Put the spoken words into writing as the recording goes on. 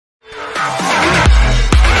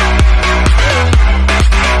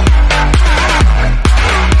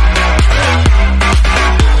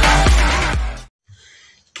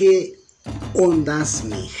Ondas,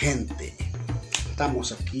 mi gente,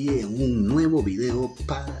 estamos aquí en un nuevo video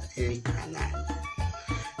para el canal.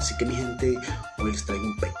 Así que mi gente, hoy les traigo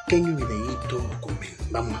un pequeño videito.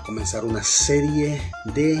 Vamos a comenzar una serie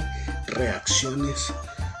de reacciones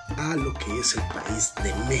a lo que es el país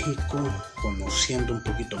de México, conociendo un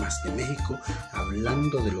poquito más de México,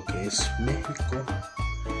 hablando de lo que es México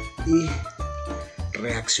y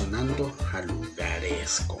reaccionando a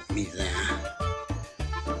lugares, comida,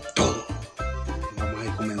 todo. Vamos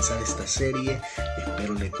a comenzar esta serie,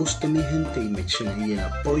 espero les guste mi gente y me echen ahí el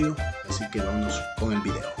apoyo, así que vámonos con el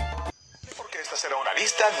video. Porque esta será una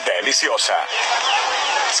lista deliciosa.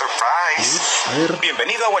 Surprise.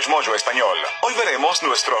 Bienvenido a Watchmojo Español. Hoy veremos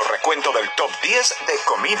nuestro recuento del top 10 de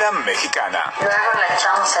comida mexicana. Luego le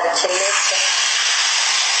echamos el chilete.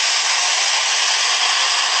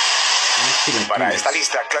 Para esta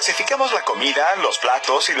lista clasificamos la comida, los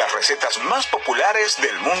platos y las recetas más populares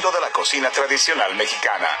del mundo de la cocina tradicional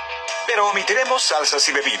mexicana. Pero omitiremos salsas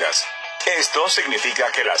y bebidas. Esto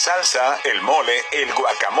significa que la salsa, el mole, el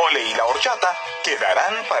guacamole y la horchata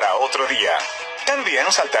quedarán para otro día.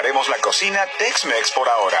 También saltaremos la cocina Tex-Mex por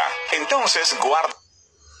ahora. Entonces guarda.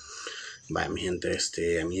 Vaya mi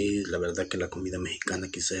gente, a mí la verdad que la comida mexicana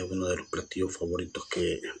quizás es uno de los platillos favoritos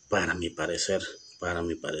que para mi parecer,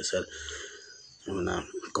 es una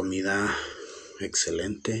comida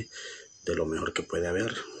excelente, de lo mejor que puede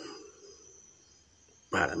haber.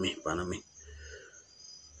 Para mí.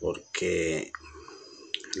 Porque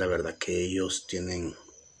la verdad que ellos tienen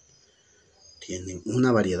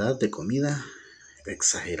una variedad de comida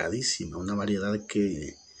exageradísima, una variedad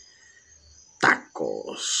que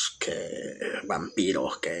tacos, que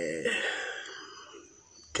vampiros, que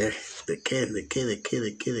de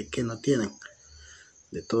qué no tienen,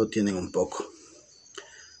 de todo tienen un poco.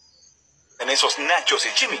 En esos nachos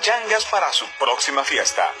y chimichangas para su próxima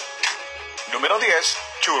fiesta. Número 10,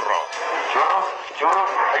 churro. ¿Churros?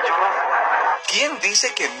 ¿Quién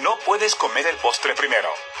dice que no puedes comer el postre primero?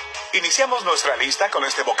 Iniciamos nuestra lista con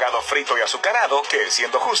este bocado frito y azucarado que,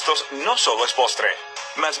 siendo justos, no solo es postre.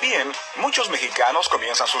 Más bien, muchos mexicanos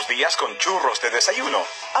comienzan sus días con churros de desayuno,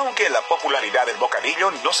 aunque la popularidad del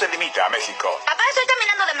bocadillo no se limita a México. Papá, estoy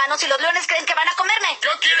caminando de manos y los leones creen que van a comerme.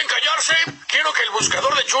 ¿Ya quieren callarse? Quiero que el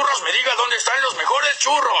buscador de churros me diga dónde están los mejores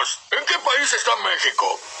churros. ¿En qué país está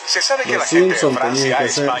México? Se sabe que la gente de Francia,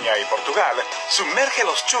 España y Portugal sumerge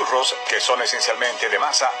los churros, que son esencialmente de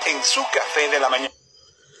masa, en su café de la mañana.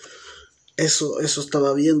 Eso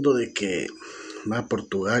estaba viendo de que va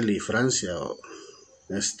Portugal y Francia,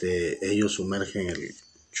 ellos sumergen el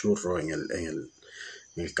churro en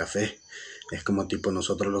el café. Es como tipo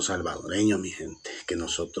nosotros los salvadoreños, mi gente, que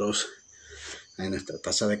nosotros en nuestra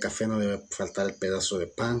taza de café no debe faltar el pedazo de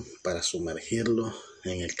pan para sumergirlo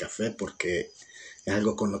en el café, porque es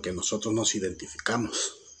algo con lo que nosotros nos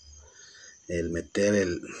identificamos, el meter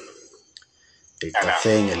el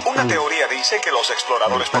café en el pan. Una teoría dice que los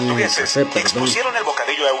exploradores portugueses expusieron el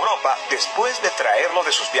bocadillo a Europa después de traerlo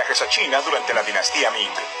de sus viajes a China durante la dinastía Ming.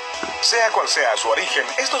 Sea cual sea su origen,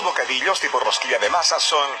 estos bocadillos tipo rosquilla de masa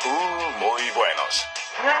son muy buenos.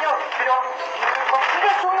 Ñaño, pero ¿me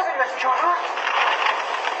consigues uno de los churros?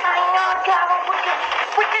 Ay, no, chavo, porque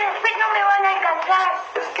después no me van a alcanzar.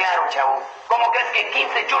 Pues claro, chavo. ¿Cómo crees que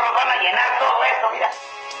 15 churros van a llenar todo esto? Mira.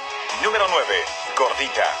 Número 9.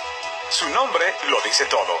 Gordita. Su nombre lo dice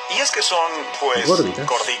todo, y es que son, pues,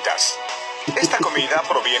 gorditas. Esta comida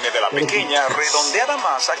proviene de la pequeña, redondeada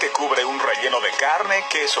masa que cubre un relleno de carne,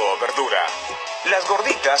 queso o verdura. Las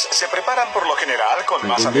gorditas se preparan por lo general con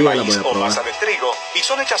masa de maíz o masa de trigo y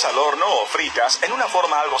son hechas al horno o fritas en una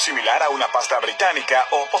forma algo similar a una pasta británica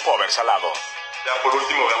o popover salado. Ya por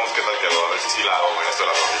último veamos qué tal quedó, a ver si sí la hago con esto de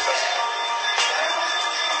las gorditas.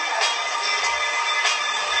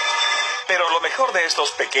 Pero lo mejor de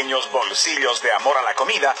estos pequeños bolsillos de amor a la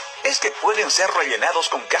comida es que pueden ser rellenados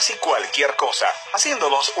con casi cualquier cosa,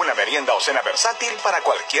 haciéndolos una merienda o cena versátil para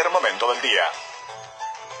cualquier momento del día.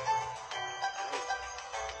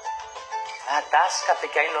 Atáscate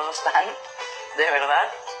que ahí los están, de verdad,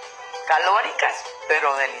 calóricas,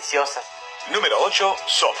 pero deliciosas. Número 8,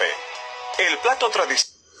 sope. El plato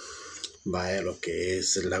tradicional. Vaya, lo que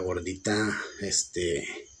es la gordita,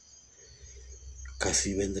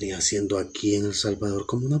 casi vendría siendo aquí en El Salvador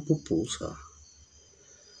como una pupusa.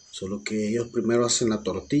 Solo que ellos primero hacen la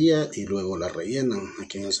tortilla y luego la rellenan.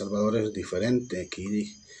 Aquí en El Salvador es diferente.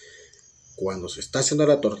 Aquí cuando se está haciendo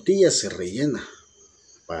la tortilla se rellena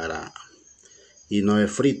y no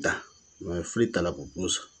es frita la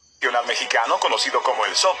pupusa. El mexicano conocido como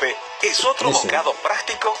el sope es otro bocado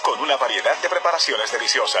práctico con una variedad de preparaciones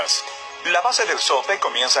deliciosas. La base del sope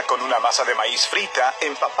comienza con una masa de maíz frita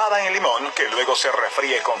empapada en limón que luego se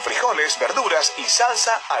refríe con frijoles, verduras y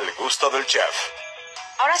salsa al gusto del chef.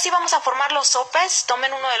 Ahora sí vamos a formar los sopes.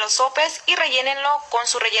 Tomen uno de los sopes y rellénenlo con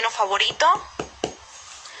su relleno favorito.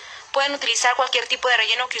 Pueden utilizar cualquier tipo de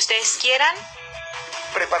relleno que ustedes quieran.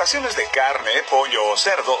 Preparaciones de carne, pollo o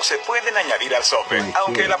cerdo se pueden añadir al sope,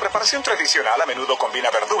 aunque la preparación tradicional a menudo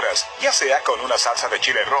combina verduras, ya sea con una salsa de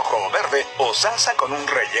chile rojo o verde o salsa con un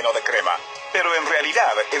relleno de crema. Pero en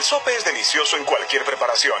realidad, el sope es delicioso en cualquier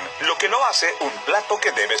preparación, lo que lo hace un plato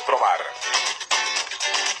que debes probar.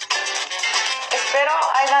 Espero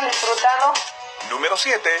hayan disfrutado. Número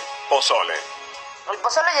 7. Pozole. El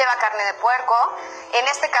pozole lleva carne de puerco. En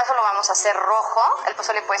este caso lo vamos a hacer rojo. El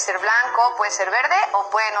pozole puede ser blanco, puede ser verde o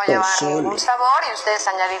puede no llevar ningún sabor y ustedes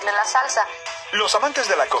añadirle la salsa. Los amantes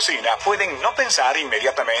de la cocina pueden no pensar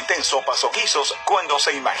inmediatamente en sopas o guisos cuando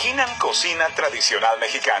se imaginan cocina tradicional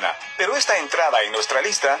mexicana. Pero esta entrada en nuestra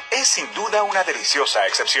lista es sin duda una deliciosa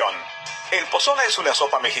excepción. El pozole es una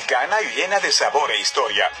sopa mexicana llena de sabor e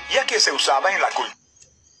historia, ya que se usaba en la cultura.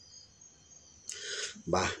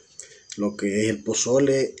 Lo que es el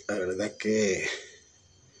pozole, la verdad que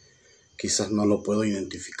quizás no lo puedo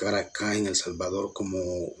identificar acá en El Salvador como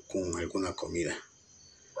con alguna comida.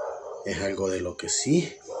 Es algo de lo que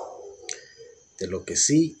sí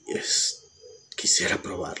quisiera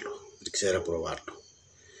probarlo.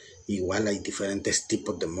 Igual hay diferentes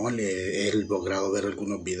tipos de mole. He logrado ver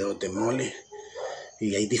algunos videos de mole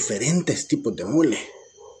y hay diferentes tipos de mole.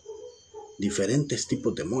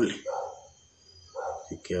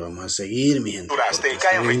 Así que vamos a seguir, mi gente.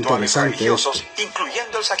 Caen rituales religiosos,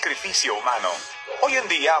 incluyendo el sacrificio humano. Hoy en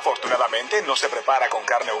día, afortunadamente, no se prepara con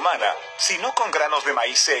carne humana, sino con granos de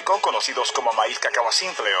maíz seco conocidos como maíz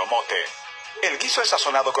cacahuacintle o mote. El guiso es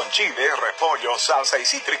sazonado con chile, repollo, salsa y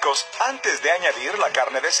cítricos antes de añadir la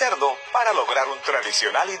carne de cerdo para lograr un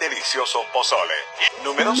tradicional y delicioso pozole.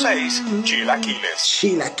 Número 6. Chilaquiles.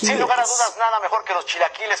 Sin lugar a dudas, nada mejor que los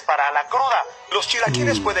chilaquiles para la cruda. Los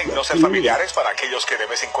chilaquiles pueden no ser familiares para aquellos que de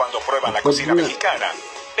vez en cuando prueban la cocina mexicana,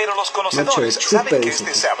 pero los conocedores saben que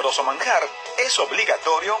este sabroso manjar es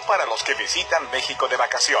obligatorio para los que visitan México de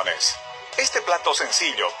vacaciones. Este plato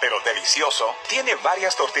sencillo, pero delicioso, tiene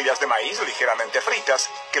varias tortillas de maíz ligeramente fritas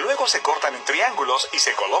que luego se cortan en triángulos y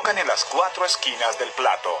se colocan en las 4 esquinas del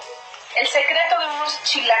plato. El secreto de unos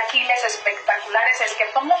chilaquiles espectaculares es que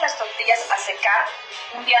pongan las tortillas a secar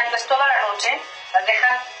un día antes, toda la noche, las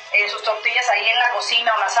dejan sus tortillas ahí en la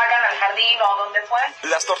cocina o las sacan al jardín o donde puedan.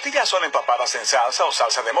 Las tortillas son empapadas en salsa o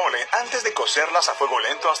salsa de mole antes de cocerlas a fuego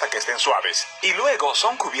lento hasta que estén suaves. Y luego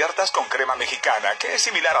son cubiertas con crema mexicana, que es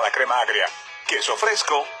similar a la crema agria, queso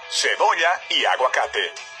fresco, cebolla y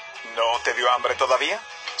aguacate. ¿No te dio hambre todavía?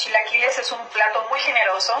 Chilaquiles es un plato muy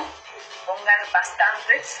generoso. Pongan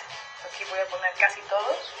bastantes. Aquí voy a poner casi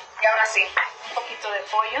todos. Y ahora sí, un poquito de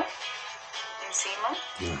pollo encima.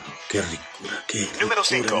 Qué ricura, qué ricura. Número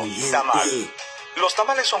 5. Tamal. Los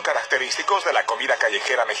tamales son característicos de la comida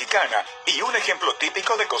callejera mexicana y un ejemplo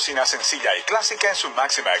típico de cocina sencilla y clásica en su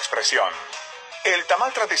máxima expresión. El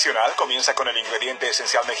tamal tradicional comienza con el ingrediente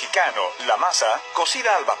esencial mexicano, la masa,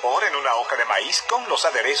 cocida al vapor en una hoja de maíz con los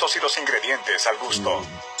aderezos y los ingredientes al gusto.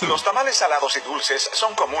 Los tamales salados y dulces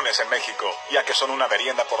son comunes en México, ya que son una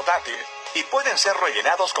merienda portátil y pueden ser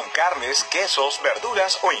rellenados con carnes, quesos,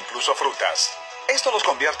 verduras o incluso frutas. Esto los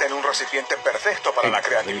convierte en un recipiente perfecto para la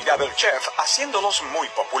creatividad del chef, haciéndolos muy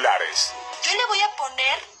populares. Yo le voy a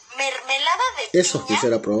poner mermelada de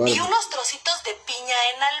piña y unos trocitos de piña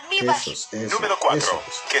en almíbar. Número 4.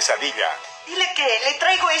 Quesadilla. Dile que le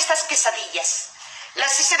traigo estas quesadillas.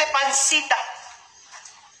 Las hice de pancita.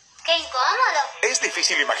 ¡Qué incómodo! Es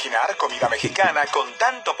difícil imaginar comida mexicana con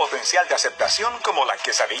tanto potencial de aceptación como la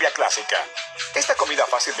quesadilla clásica. Esta comida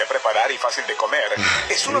fácil de preparar y fácil de comer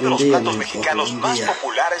es uno de los platos mexicanos más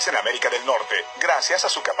populares en América del Norte, gracias a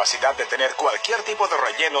su capacidad de tener cualquier tipo de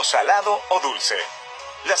relleno salado o dulce.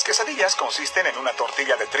 Las quesadillas consisten en una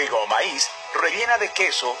tortilla de trigo o maíz rellena de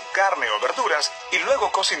queso, carne o verduras y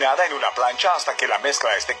luego cocinada en una plancha hasta que la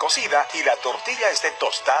mezcla esté cocida y la tortilla esté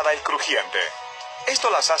tostada y crujiente.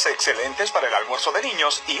 Esto las hace excelentes para el almuerzo de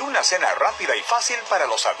niños y una cena rápida y fácil para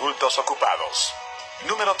los adultos ocupados.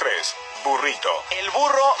 Número 3. Burrito. El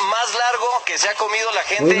burro más largo que se ha comido la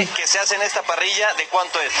gente que se hace en esta parrilla, ¿de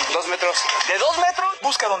cuánto es? 2 metros. ¿De 2 metros?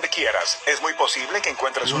 Busca donde quieras. Es muy posible que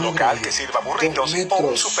encuentres un local que sirva burritos o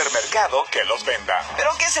un supermercado que los venda.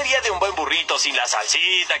 ¿Pero qué sería de un buen burrito sin la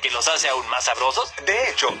salsita que los hace aún más sabrosos? De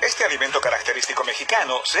hecho, este alimento característico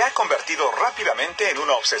mexicano se ha convertido rápidamente en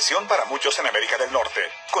una obsesión para muchos en América del Norte,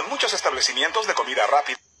 con muchos establecimientos de comida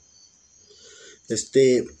rápida.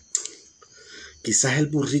 Quizás el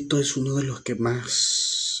burrito es uno de los que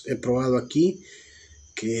más he probado aquí,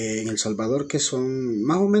 que en El Salvador, que son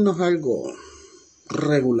más o menos algo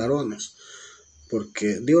regularones.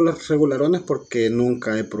 Porque digo los regularones porque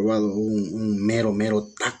nunca he probado un mero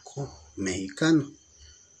taco mexicano.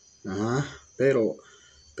 Ajá, pero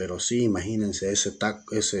sí, imagínense ese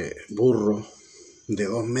taco, ese burro de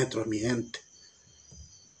 2 metros, mi gente.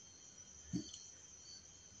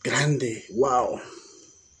 Grande, wow.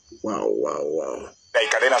 Hay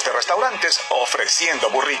cadenas de restaurantes ofreciendo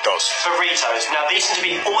burritos. Burritos. Now these seem to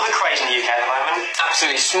be all the craze in the UK at the moment.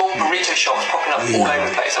 Absolutely, small burrito shops popping up all over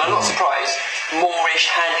the place, and I'm not surprised. Moorish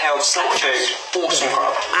handheld snack food, awesome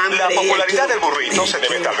grub. La popularidad del burrito se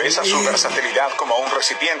debe tal vez a su versatilidad como un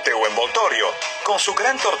recipiente o envoltorio, con su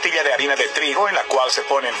gran tortilla de harina de trigo en la cual se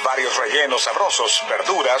ponen varios rellenos sabrosos,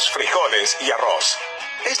 verduras, frijoles y arroz.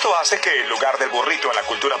 Esto hace que el lugar del burrito en la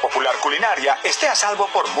cultura popular culinaria esté a salvo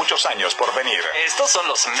por muchos años por venir. Estos son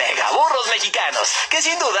los megaburros mexicanos, que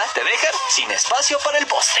sin duda te dejan sin espacio para el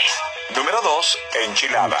postre. Número 2.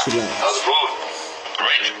 Enchilada. How's food?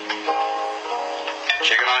 Great.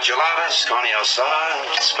 Chicken enchiladas, carne asada,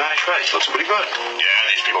 Spanish rice. Looks pretty good. Yeah,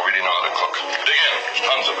 these people really know how to cook. Dig in,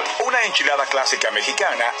 tons of it. Una enchilada clásica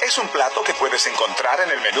mexicana es un plato que puedes encontrar en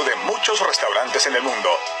el menú de muchos restaurantes en el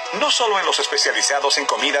mundo, no solo en los especializados en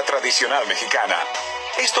comida tradicional mexicana.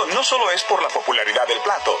 Esto no solo es por la popularidad del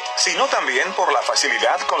plato, sino también por la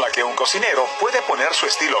facilidad con la que un cocinero puede poner su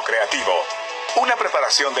estilo creativo. Una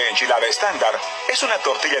preparación de enchilada estándar es una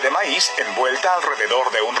tortilla de maíz envuelta alrededor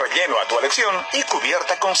de un relleno a tu elección y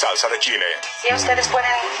cubierta con salsa de chile. Si ustedes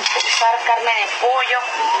pueden usar carne de pollo,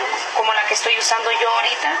 como la que estoy usando yo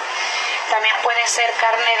ahorita. También puede ser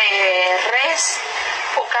carne de res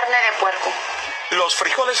o carne de puerco. Los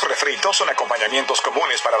frijoles refritos son acompañamientos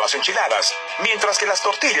comunes para las enchiladas, mientras que las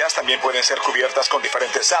tortillas también pueden ser cubiertas con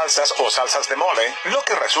diferentes salsas o salsas de mole, lo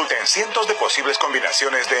que resulta en cientos de posibles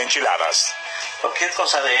combinaciones de enchiladas. Cualquier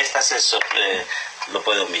cosa de estas lo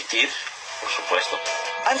puedo omitir, por supuesto.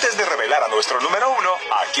 Antes de revelar a nuestro número 1,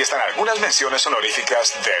 aquí están algunas menciones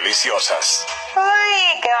honoríficas deliciosas.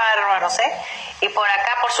 ¡Ay, qué bárbaros, Y por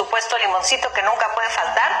acá, por supuesto, limoncito que nunca puede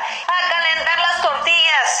faltar. A calentar las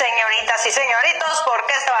tortillas, señoritas y señoritos,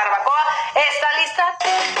 porque esta barbacoa está lista.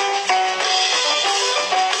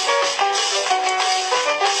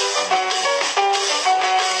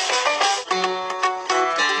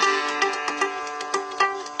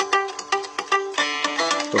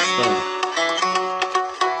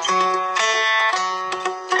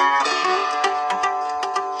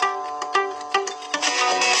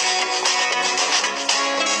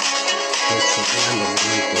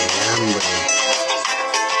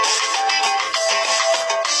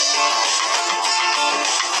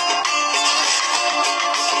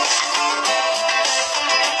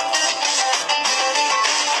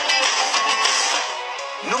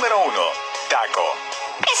 Número 1. Taco.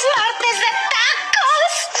 ¡Es martes de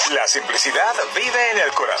tacos! La simplicidad vive en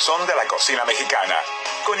el corazón de la cocina mexicana,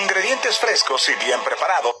 con ingredientes frescos y bien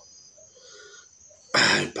preparados.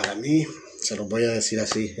 Ay, para mí, se los voy a decir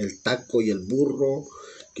así, el taco y el burro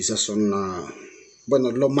quizás son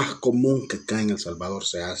lo más común que acá en El Salvador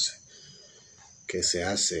se hace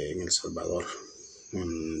en El Salvador.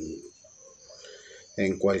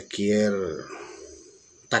 En cualquier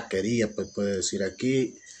taquería, pues puede decir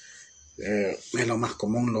aquí, es lo más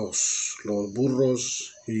común los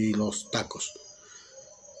burros y los tacos.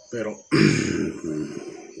 Pero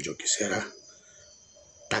yo quisiera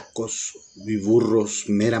tacos y burros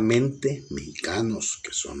meramente mexicanos,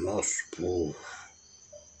 que son los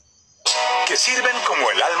que sirven como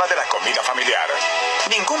el alma de la comida familiar.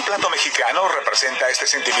 Ningún plato mexicano representa este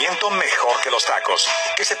sentimiento mejor que los tacos,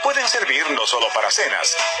 que se pueden servir no solo para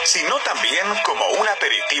cenas, sino también como un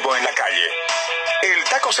aperitivo en la calle. El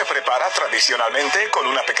taco se prepara tradicionalmente con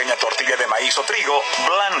una pequeña tortilla de maíz o trigo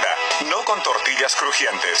blanda, no con tortillas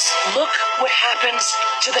crujientes. Look what happens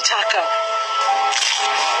to the taco.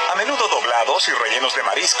 A menudo doblados y rellenos de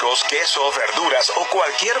mariscos, queso, verduras o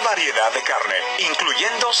cualquier variedad de carne,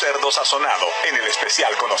 incluyendo cerdo sazonado, en el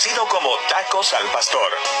especial conocido como tacos al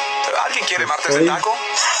pastor. ¿Alguien quiere martes de taco?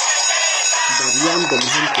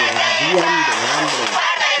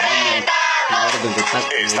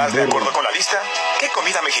 ¿Estás de acuerdo con la lista? ¿Qué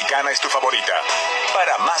comida mexicana es tu favorita?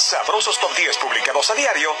 Para más sabrosos top 10 publicados a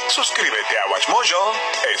diario, suscríbete a WatchMojo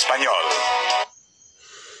Español.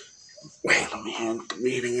 Bueno, mi gente,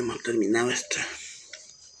 miren, hemos terminado este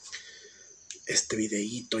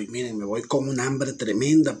videíto y miren, me voy con un hambre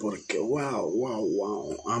tremenda porque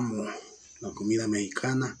wow, amo la comida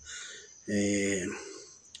mexicana.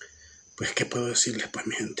 Pues, ¿qué puedo decirles, pues,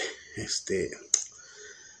 mi gente?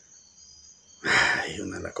 Ay,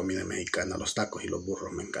 la comida mexicana, los tacos y los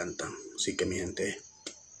burros me encantan. Así que mi gente,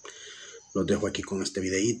 los dejo aquí con este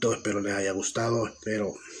videito. Espero les haya gustado.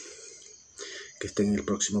 Espero que estén en el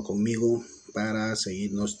próximo conmigo para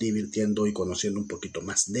seguirnos divirtiendo y conociendo un poquito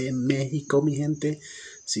más de México, mi gente.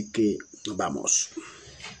 Así que nos vamos.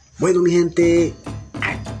 Bueno, mi gente,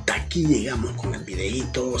 hasta aquí llegamos con el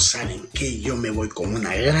videito. Saben que yo me voy con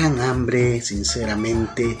una gran hambre,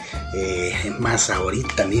 sinceramente. Es más,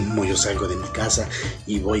 ahorita mismo yo salgo de mi casa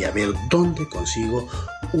y voy a ver dónde consigo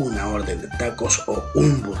una orden de tacos o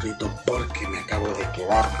un burrito, porque me acabo de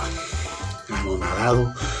quedar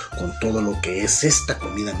anonadado con todo lo que es esta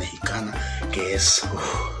comida mexicana, que es...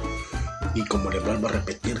 Y como les vuelvo a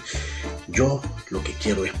repetir, yo lo que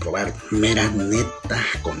quiero es probar mera neta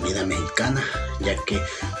comida mexicana, ya que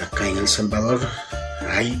acá en El Salvador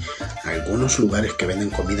hay algunos lugares que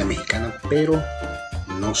venden comida mexicana, pero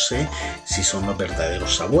no sé si son los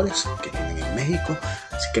verdaderos sabores que tienen en México.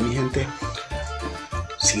 Así que mi gente,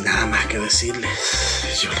 sin nada más que decirles,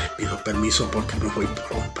 yo les pido permiso porque me voy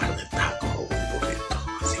por un par de tacos o un burrito.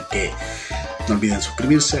 Así que no olviden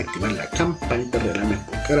suscribirse, activar la campanita, regalarme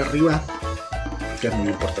pulgar arriba, que es muy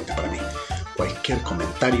importante para mí. Cualquier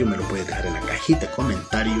comentario me lo puedes dejar en la cajita de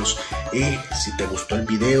comentarios. Si te gustó el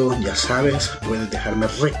video, ya sabes, puedes dejarme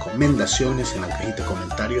recomendaciones en la cajita de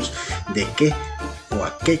comentarios de qué o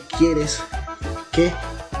a qué quieres que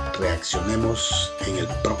reaccionemos en el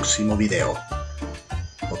próximo video.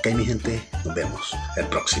 Ok, mi gente, nos vemos el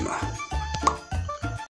próximo.